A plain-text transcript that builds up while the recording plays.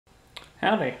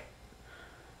Howdy.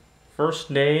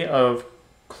 First day of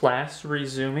class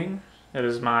resuming. It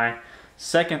is my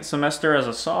second semester as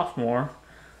a sophomore.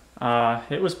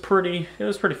 It was pretty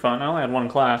fun. I only had one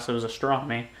class. It was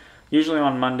astronomy. Usually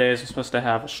on Mondays I'm supposed to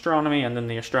have astronomy and then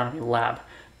the astronomy lab.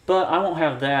 But I won't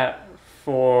have that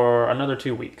for another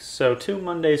 2 weeks. So 2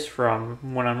 Mondays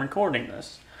from when I'm recording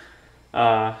this.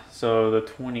 So the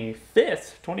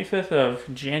 25th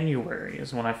of January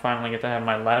is when I finally get to have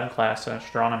my lab class in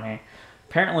astronomy.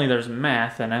 Apparently there's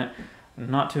math in it.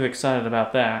 I'm not too excited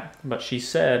about that, but she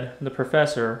said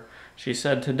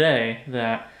today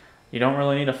that you don't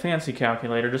really need a fancy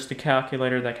calculator, just a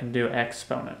calculator that can do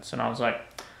exponents. And I was like,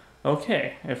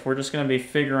 okay, if we're just going to be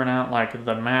figuring out like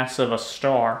the mass of a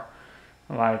star,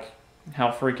 like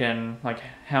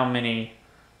how many,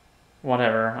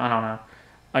 whatever, I don't know.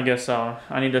 I guess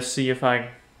I need to see if I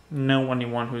know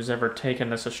anyone who's ever taken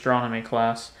this astronomy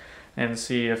class and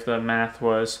see if the math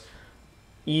was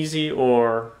easy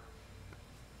or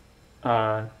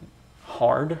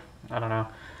hard. I don't know.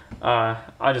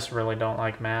 I just really don't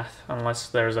like math unless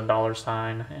there's a dollar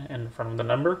sign in front of the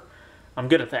number. I'm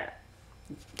good at that.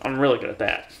 I'm really good at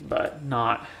that, but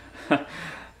not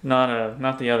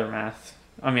not the other math.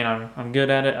 I mean, I'm good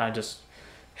at it. I just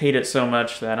hate it so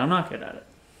much that I'm not good at it.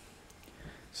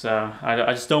 So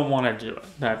I just don't want to do it.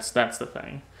 That's the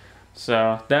thing.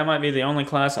 So that might be the only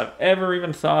class I've ever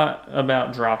even thought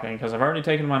about dropping, because I've already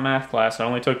taken my math class. I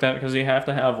only took that because you have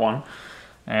to have one,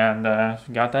 and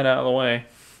got that out of the way.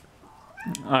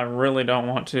 I really don't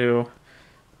want to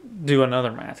do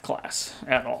another math class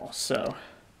at all, so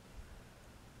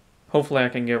hopefully I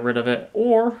can get rid of it,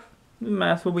 or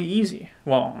math will be easy.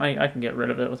 Well, I can get rid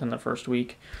of it within the first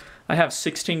week. I have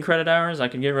 16 credit hours. I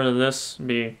can get rid of this,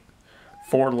 be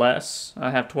 4 less.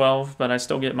 I have 12, but I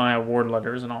still get my award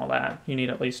letters and all that. You need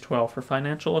at least 12 for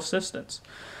financial assistance.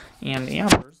 And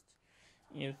Amber's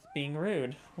is being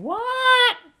rude.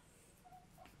 What?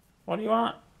 What do you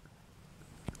want?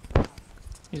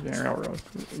 He's being real rude.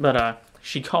 But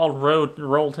she called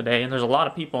roll today, and there's a lot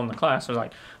of people in the class. There's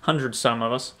like hundreds some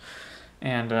of us.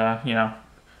 And, you know,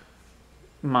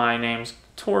 my name's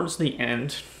towards the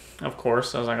end, of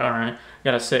course. I was like, all right,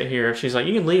 gotta sit here. She's like,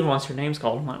 you can leave once your name's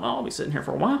called. I'm like, well, I'll be sitting here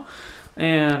for a while.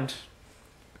 And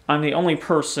I'm the only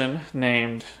person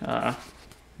named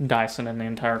Dyson in the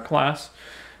entire class.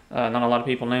 Not a lot of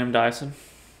people named Dyson.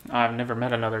 I've never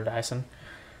met another Dyson.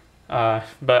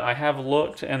 But I have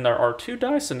looked, and there are 2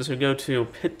 Dysons who go to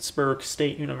Pittsburgh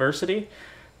State University.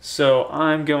 So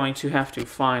I'm going to have to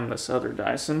find this other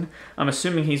Dyson. I'm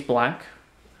assuming he's black.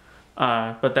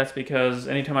 But that's because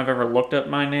anytime I've ever looked up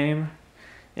my name,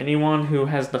 anyone who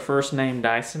has the first name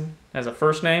Dyson as a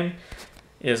first name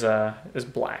is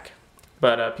black.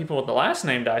 But people with the last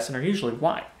name Dyson are usually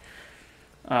white.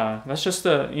 That's just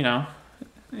you know,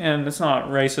 and it's not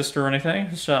racist or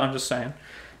anything. So I'm just saying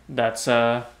that's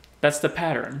the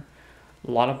pattern.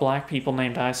 A lot of black people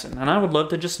named Dyson, and I would love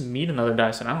to just meet another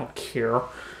Dyson. I don't care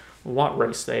what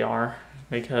race they are,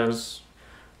 because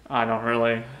I don't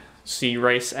really see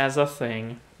race as a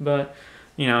thing, but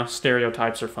you know,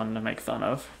 stereotypes are fun to make fun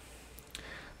of.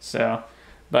 So,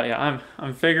 but yeah,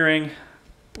 I'm figuring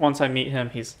once I meet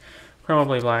him, he's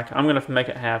probably black. I'm gonna make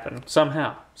it happen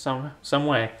somehow, some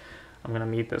way. I'm gonna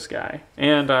meet this guy,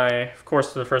 and I, of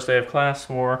course, the first day of class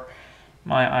wore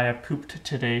my "I pooped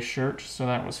today" shirt, so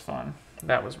that was fun.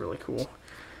 That was really cool.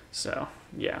 So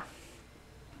yeah.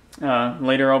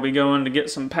 Later I'll be going to get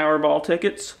some Powerball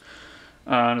tickets.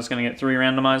 I'm just going to get 3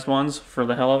 randomized ones for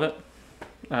the hell of it.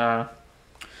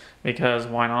 Because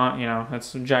why not? You know,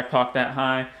 it's jackpot that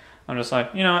high. I'm just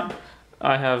like, you know what?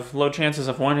 I have low chances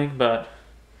of winning, but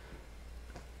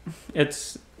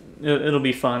it'll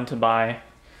be fun to buy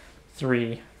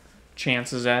 3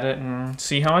 chances at it and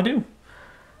see how I do.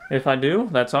 If I do,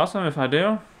 that's awesome. If I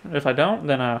don't,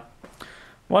 then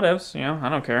whatevs, you know, I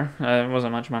don't care. It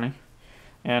wasn't much money.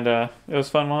 And it was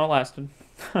fun while it lasted.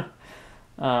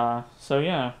 So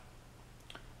yeah,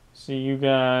 see you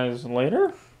guys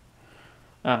later?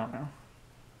 I don't know.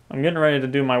 I'm getting ready to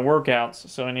do my workouts,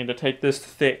 so I need to take this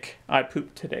thick "I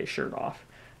pooped today" shirt off,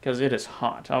 because it is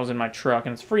hot. I was in my truck,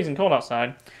 and it's freezing cold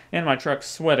outside, and my truck's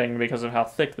sweating because of how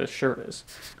thick this shirt is.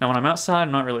 Now when I'm outside,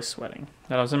 I'm not really sweating.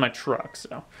 But I was in my truck,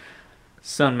 so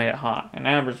sun made it hot, and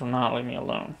Amber's will not leave me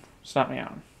alone. Stop me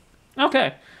out.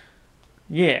 Okay.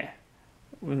 Yeah.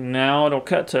 Now it'll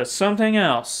cut to something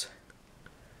else.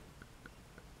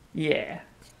 Yeah.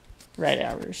 Right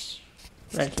hours.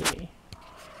 Right here.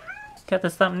 Cut to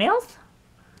something else?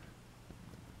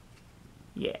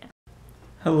 Yeah.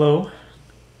 Hello.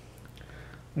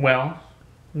 Well,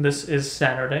 this is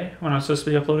Saturday when I'm supposed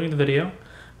to be uploading the video,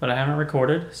 but I haven't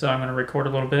recorded, so I'm going to record a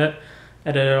little bit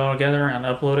edit it all together and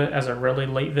upload it as a really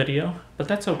late video. But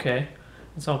that's okay.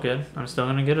 It's all good. I'm still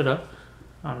gonna get it up.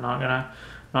 I'm not gonna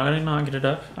not get it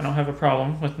up. I don't have a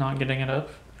problem with not getting it up.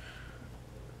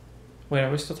 Wait,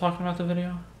 are we still talking about the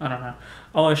video? I don't know.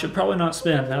 Oh, I should probably not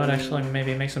spin. That would actually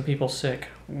maybe make some people sick.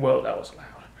 Whoa, that was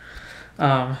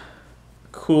loud.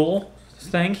 Cool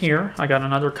thing here. I got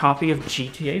another copy of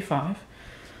GTA 5.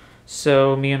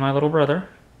 So me and my little brother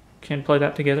can play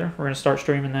that together. We're gonna start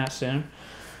streaming that soon.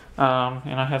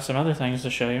 And I have some other things to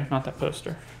show you. Not that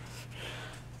poster.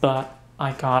 But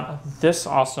I got this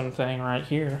awesome thing right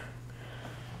here.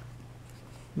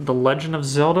 The Legend of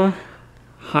Zelda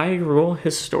Hyrule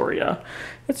Historia.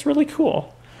 It's really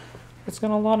cool. It's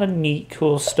got a lot of neat,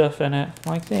 cool stuff in it,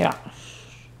 like that.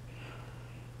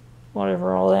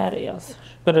 Whatever all that is.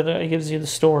 But it gives you the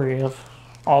story of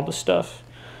all the stuff.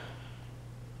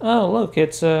 Oh, look,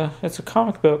 it's a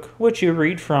comic book, which you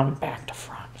read from back to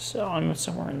front. So I'm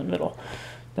somewhere in the middle.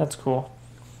 That's cool.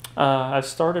 I've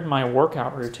started my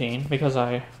workout routine because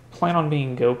I plan on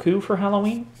being Goku for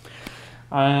Halloween.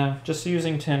 Just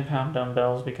using 10-pound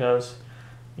dumbbells because,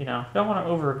 you know, don't want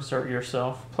to overexert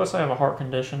yourself. Plus, I have a heart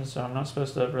condition, so I'm not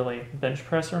supposed to really bench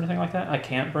press or anything like that. I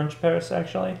can't bench press,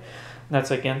 actually. That's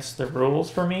against the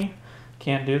rules for me.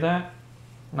 Can't do that.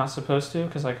 Not supposed to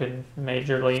because I could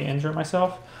majorly injure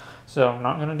myself. So I'm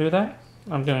not going to do that.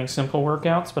 I'm doing simple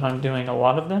workouts, but I'm doing a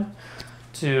lot of them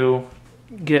to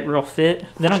get real fit.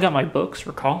 Then I got my books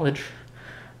for college.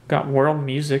 Got World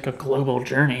Music, A Global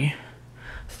Journey,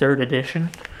 3rd edition.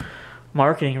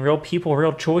 Marketing, Real People,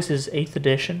 Real Choices, 8th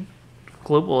edition.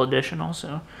 Global edition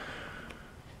also.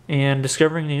 And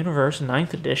Discovering the Universe,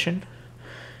 9th edition,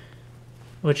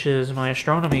 which is my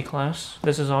astronomy class.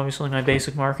 This is obviously my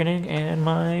basic marketing and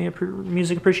my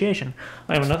music appreciation.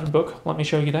 I have another book. Let me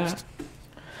show you that.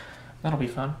 That'll be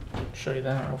fun. Show you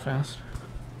that real fast.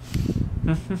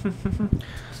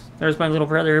 There's my little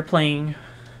brother playing.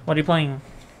 What are you playing?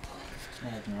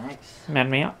 Mad Max. Mad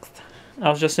Max. I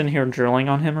was just in here drilling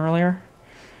on him earlier.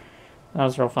 That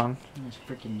was real fun. It was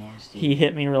freaking nasty. He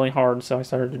hit me really hard, so I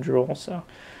started to drool, so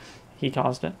he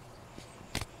caused it.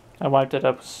 I wiped it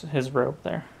up his robe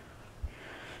there.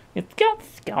 It's got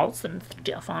scalps and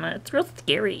stuff on it. It's real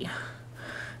scary.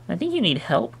 I think you need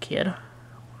help, kid.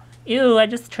 Ew, I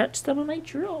just touched some of my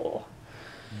drool.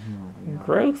 No,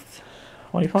 Growth.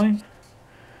 What are you playing?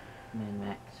 Mad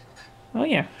Max. Oh,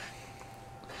 yeah.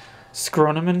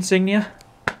 Scrotum insignia.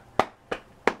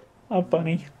 Oh,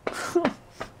 bunny.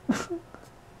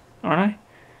 Aren't I?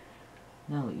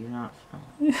 No, you're not.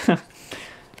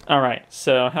 Alright,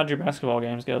 so how'd your basketball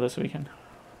games go this weekend?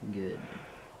 Good.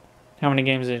 How many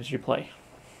games did you play?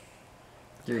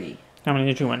 3. How many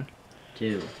did you win?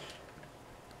 2.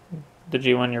 Did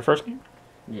you win your first game?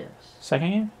 Yes. Second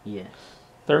game? Yes.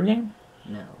 Third game?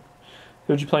 No.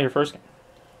 Who'd you play your first game?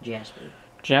 Jasper.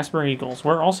 Jasper Eagles.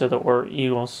 We're also the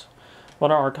Eagles.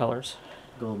 What are our colors?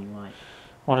 Gold and white.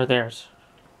 What are theirs?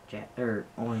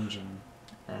 Orange and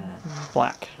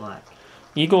Black. black.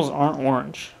 Eagles aren't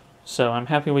orange, so I'm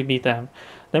happy we beat them.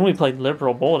 Then we played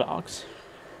Liberal Bulldogs.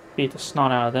 Beat the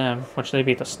snot out of them, which they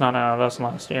beat the snot out of us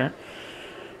last year.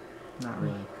 Not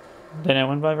really. They didn't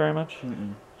win by very much?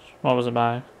 Mm-mm. What was it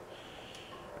by?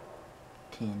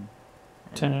 10.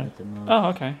 10. At the most. Oh,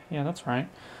 okay. Yeah, that's right.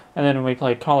 And then we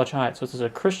played College Heights, which is a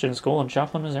Christian school in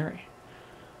Joplin, Missouri.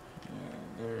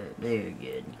 Yeah, they're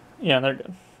good. Yeah, they're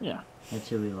good. Yeah. That's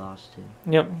who we lost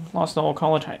to. Yep, lost the whole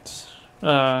College Heights.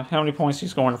 How many points did you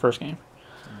score in the first game?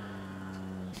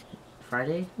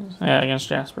 Friday? Yeah, against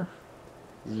Jasper.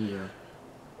 0.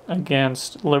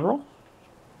 Against Liberal?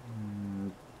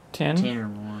 10? 10 or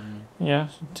more. Yeah,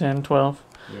 10, 12.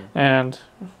 Yeah. And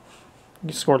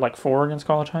you scored like 4 against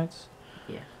College Heights?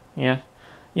 Yeah. Yeah.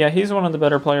 Yeah, he's one of the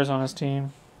better players on his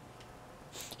team.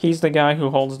 He's the guy who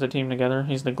holds the team together.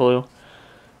 He's the glue.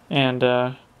 And,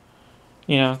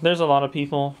 you know, there's a lot of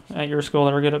people at your school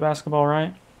that are good at basketball,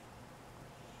 right?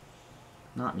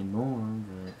 Not anymore,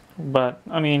 But,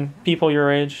 I mean, people your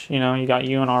age, you know, you got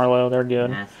you and Arlo, they're good.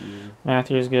 Matthew.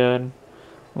 Matthew's good.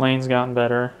 Lane's gotten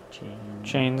better.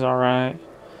 Chain's alright.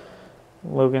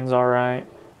 Logan's alright.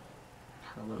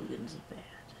 Logan's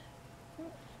bad.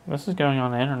 This is going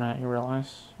on the internet, you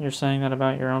realize? You're saying that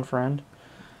about your own friend?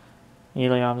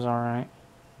 Eliab's alright.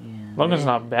 Yeah. Logan's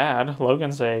not bad.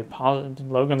 Logan's a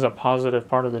positive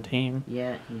part of the team.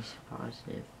 Yeah, he's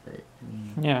positive, but I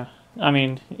mean, Yeah. I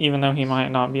mean, even though he might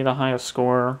not be the highest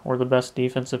scorer or the best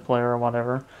defensive player or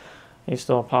whatever, he's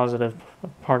still a positive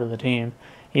part of the team.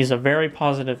 He's a very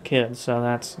positive kid, so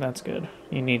that's good.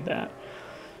 You need that.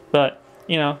 But,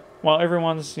 you know, while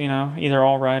everyone's, you know, either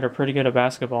all right or pretty good at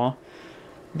basketball,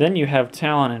 then you have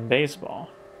talent in baseball.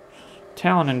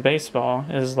 talent in baseball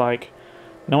is like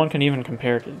no one can even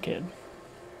compare to the kid.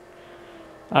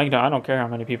 I don't care how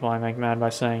many people I make mad by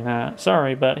saying that.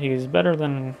 Sorry, but he's better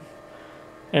than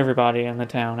everybody in the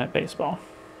town at baseball.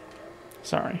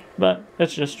 Sorry, but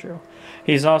it's just true.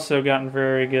 He's also gotten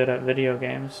very good at video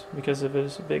games because of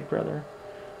his big brother.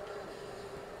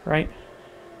 Right?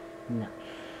 No.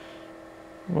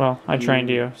 Well, I trained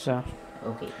you, so.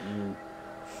 Okay, you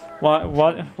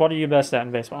What are you best at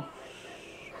in baseball?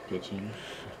 pitching,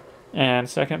 And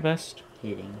second best?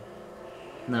 hitting.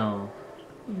 No.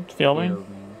 Fielding?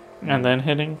 And then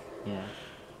hitting? Yeah.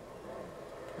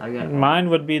 I got Mine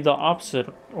would be the opposite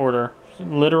order.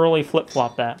 Literally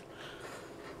flip-flop that.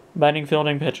 Batting,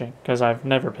 fielding, pitching, because I've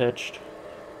never pitched.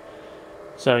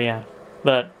 So yeah,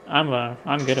 but I'm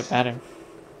good at batting.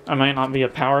 I might not be a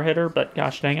power hitter, but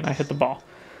gosh dang it, I hit the ball,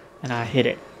 and I hit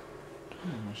it.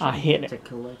 I hit it. to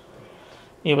collect.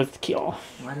 It was kill.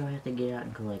 Why do I have to get out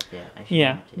and collect that? I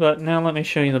Yeah, have to. but now let me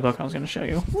show you the book I was going to show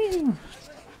you.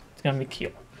 It's going to be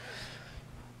cute.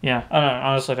 Yeah, I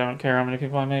honestly don't care how many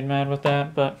people I made mad with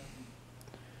that, but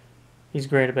he's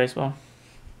great at baseball.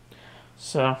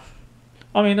 So,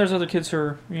 I mean, there's other kids who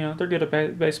are, they're good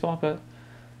at baseball, but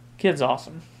kid's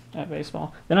awesome at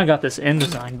baseball. Then I got this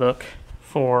InDesign book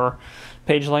for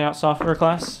page layout software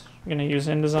class. I'm going to use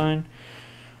InDesign.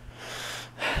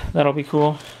 That'll be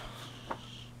cool.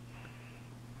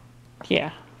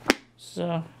 Yeah.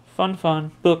 So,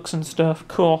 fun. Books and stuff.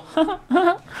 Cool.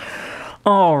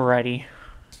 Alrighty.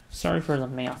 Sorry for the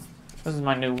mail. This is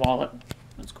my new wallet.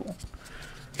 That's cool.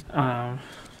 But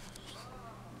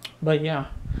yeah.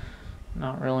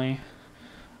 Not really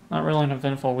an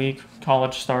eventful week.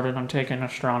 College started. I'm taking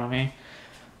astronomy.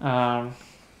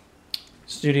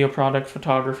 Studio product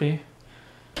photography,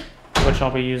 which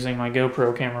I'll be using my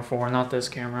GoPro camera for, not this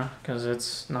camera, because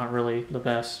it's not really the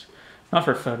best. Not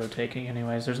for photo taking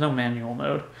anyways. There's no manual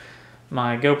mode.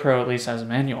 My GoPro at least has a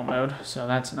manual mode, so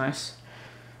that's nice.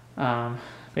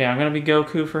 Yeah, I'm going to be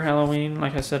Goku for Halloween,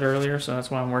 like I said earlier, so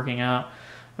that's why I'm working out.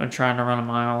 I've been trying to run a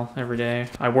mile every day.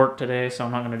 I worked today, so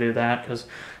I'm not going to do that, because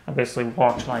I basically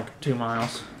walked like 2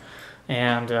 miles.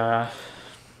 And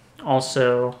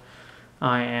also,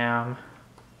 I am,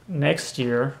 next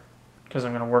year, because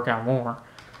I'm going to work out more,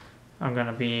 I'm going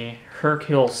to be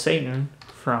Hercule Satan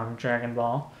from Dragon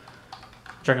Ball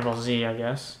Z, I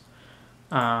guess,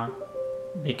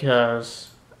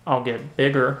 because I'll get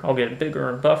bigger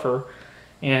and buffer,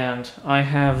 and I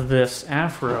have this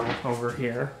afro over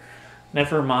here.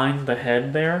 Never mind the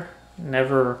head there.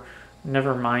 Never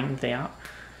mind that.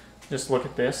 Just look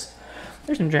at this.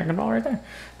 There's some Dragon Ball right there.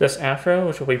 This afro,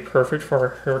 which will be perfect for a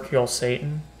Hercule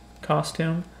Satan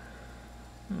costume.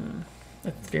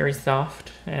 It's very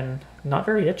soft and not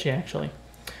very itchy, actually.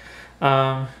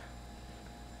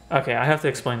 Okay, I have to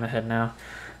explain the head now.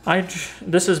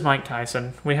 This is Mike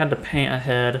Tyson. We had to paint a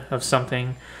head of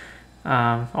something.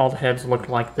 All the heads looked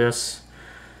like this.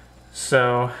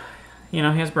 So, he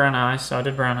has brown eyes, so I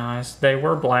did brown eyes. They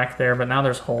were black there, but now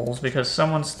there's holes because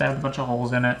someone stabbed a bunch of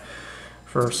holes in it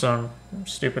for some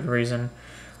stupid reason.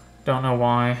 Don't know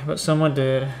why, but someone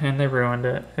did, and they ruined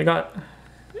it.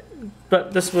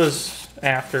 But this was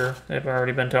after they've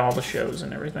already been to all the shows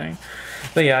and everything.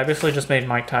 But yeah, I basically just made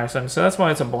Mike Tyson, so that's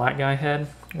why it's a black guy head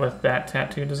with that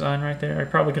tattoo design right there. I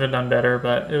probably could have done better,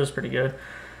 but it was pretty good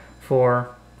for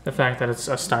the fact that it's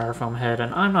a styrofoam head,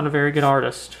 and I'm not a very good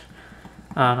artist.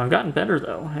 I've gotten better,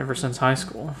 though, ever since high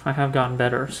school. I have gotten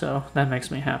better, so that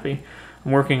makes me happy.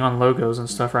 I'm working on logos and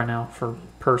stuff right now for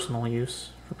personal use.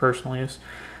 For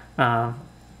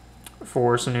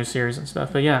some new series and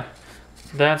stuff. But yeah,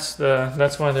 that's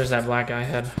why there's that black guy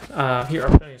head. Here,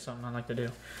 I'll show you something I like to do.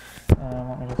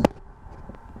 Let me just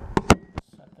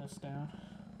set this down.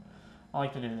 I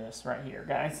like to do this right here,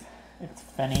 guys. It's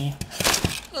funny.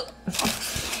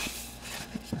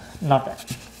 Not that.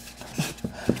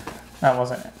 That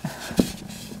wasn't it.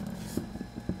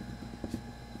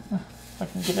 If I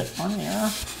can get it on there.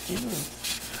 Jesus,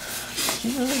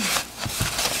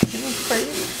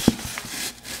 baby.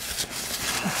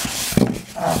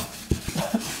 Oh.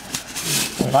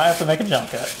 We might have to make a jump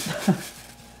cut.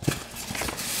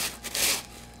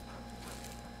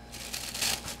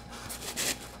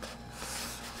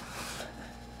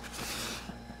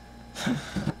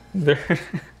 There,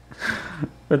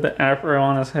 with the afro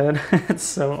on his head, it's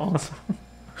so awesome.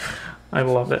 I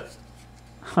love it.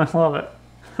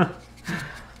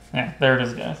 Yeah, there it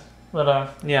is, guys.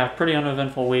 But yeah, pretty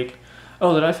uneventful week.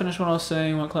 Oh, did I finish what I was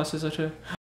saying? What classes I took?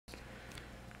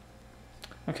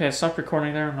 Okay, I stopped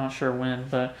recording there. I'm not sure when,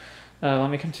 but let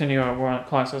me continue at what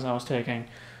classes I was taking.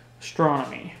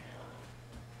 Astronomy.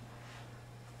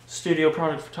 studio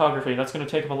product photography. That's going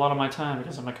to take up a lot of my time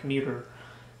because I'm a commuter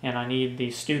and I need the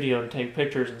studio to take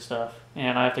pictures and stuff.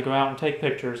 And I have to go out and take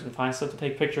pictures and find stuff to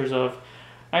take pictures of.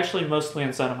 Actually, mostly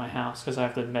inside of my house because I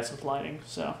have to mess with lighting.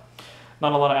 So,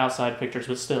 not a lot of outside pictures,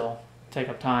 but still take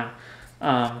up time.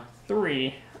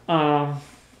 3.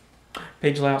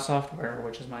 Page layout software,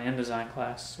 which is my InDesign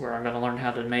class, where I'm going to learn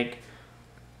how to make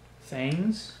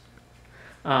things.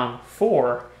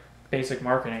 4. Basic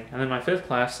marketing. And then my 5th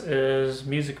class is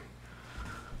music.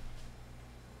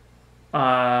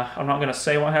 I'm not gonna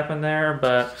say what happened there,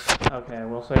 but okay,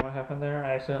 we'll say what happened there.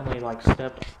 I accidentally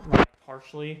stepped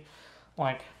partially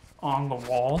on the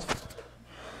wall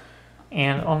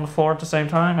and on the floor at the same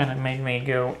time, and it made me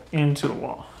go into the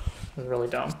wall. It was really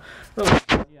dumb. Really,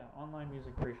 yeah, online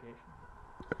music appreciation.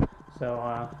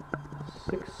 So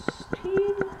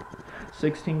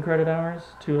 16 credit hours.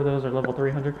 2 of those are level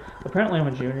 300. Apparently I'm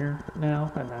a junior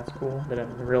now, and that's cool. They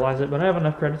didn't realize it, but I have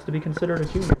enough credits to be considered a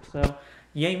junior, so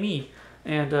yay me.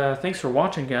 And thanks for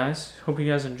watching, guys. Hope you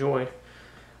guys enjoyed.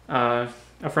 A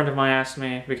friend of mine asked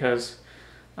me, because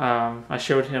I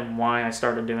showed him why I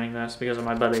started doing this, because of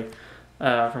my buddy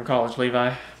from college,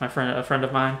 Levi, a friend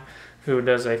of mine, who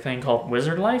does a thing called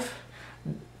Wizard Life.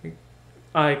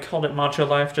 I called it Macho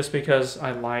Life just because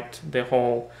I liked the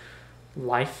whole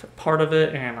life part of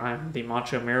it, and I'm the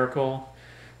Macho Miracle,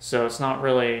 so it's not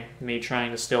really me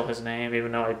trying to steal his name,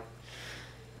 even though I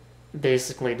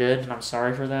basically did, and I'm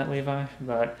sorry for that, Levi,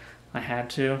 but I had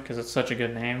to because it's such a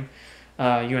good name.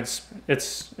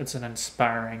 It's an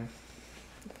inspiring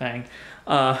thing.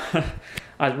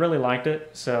 I really liked it,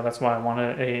 so that's why I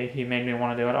wanted. He made me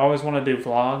want to do it. I always want to do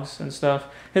vlogs and stuff.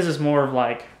 His is more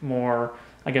of more,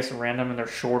 I guess, random, and they're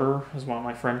shorter, is what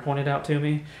my friend pointed out to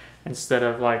me. Instead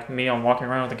of me, I'm walking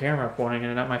around with the camera pointing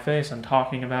it at my face and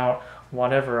talking about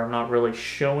whatever. I'm not really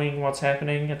showing what's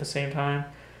happening at the same time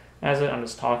as it. I'm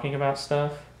just talking about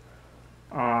stuff,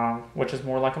 which is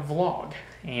more like a vlog.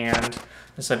 And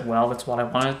I said, well, that's what I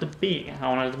wanted it to be. I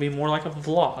wanted it to be more like a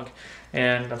vlog.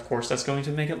 And of course, that's going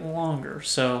to make it longer.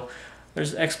 So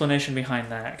there's an explanation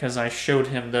behind that, because I showed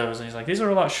him those, and he's like, these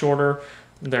are a lot shorter.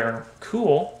 They're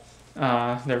cool.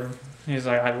 He's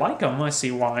like, I like them. I see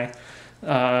why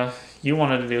you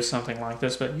wanted to do something like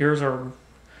this, but yours are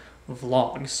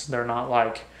vlogs. They're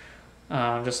not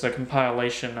just a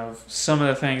compilation of some of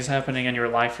the things happening in your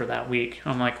life for that week.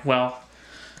 I'm like, well,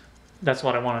 that's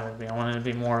what I wanted it to be. I wanted it to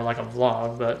be more like a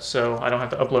vlog, but so I don't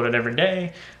have to upload it every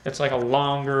day. It's like a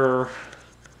longer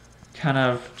kind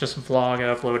of just vlog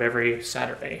I upload every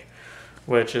Saturday,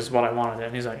 which is what I wanted.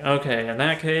 And he's like, okay, in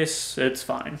that case, it's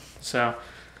fine. So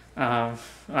a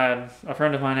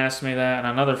friend of mine asked me that, and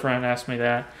another friend asked me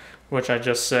that, which I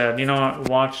just said, you know what,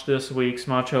 watch this week's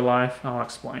Macho Life, I'll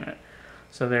explain it.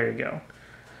 So there you go.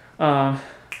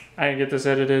 I get this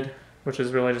edited, which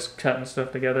is really just cutting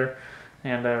stuff together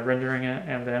and rendering it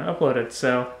and then upload it.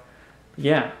 So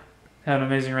yeah, have an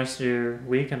amazing rest of your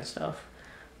week and stuff,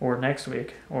 or next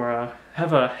week, or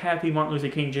have a happy Martin Luther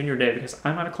King Jr. Day, because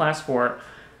I'm out of class for it.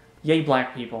 Yay,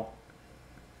 black people.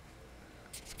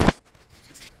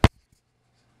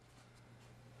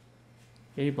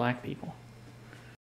 Yay, black people.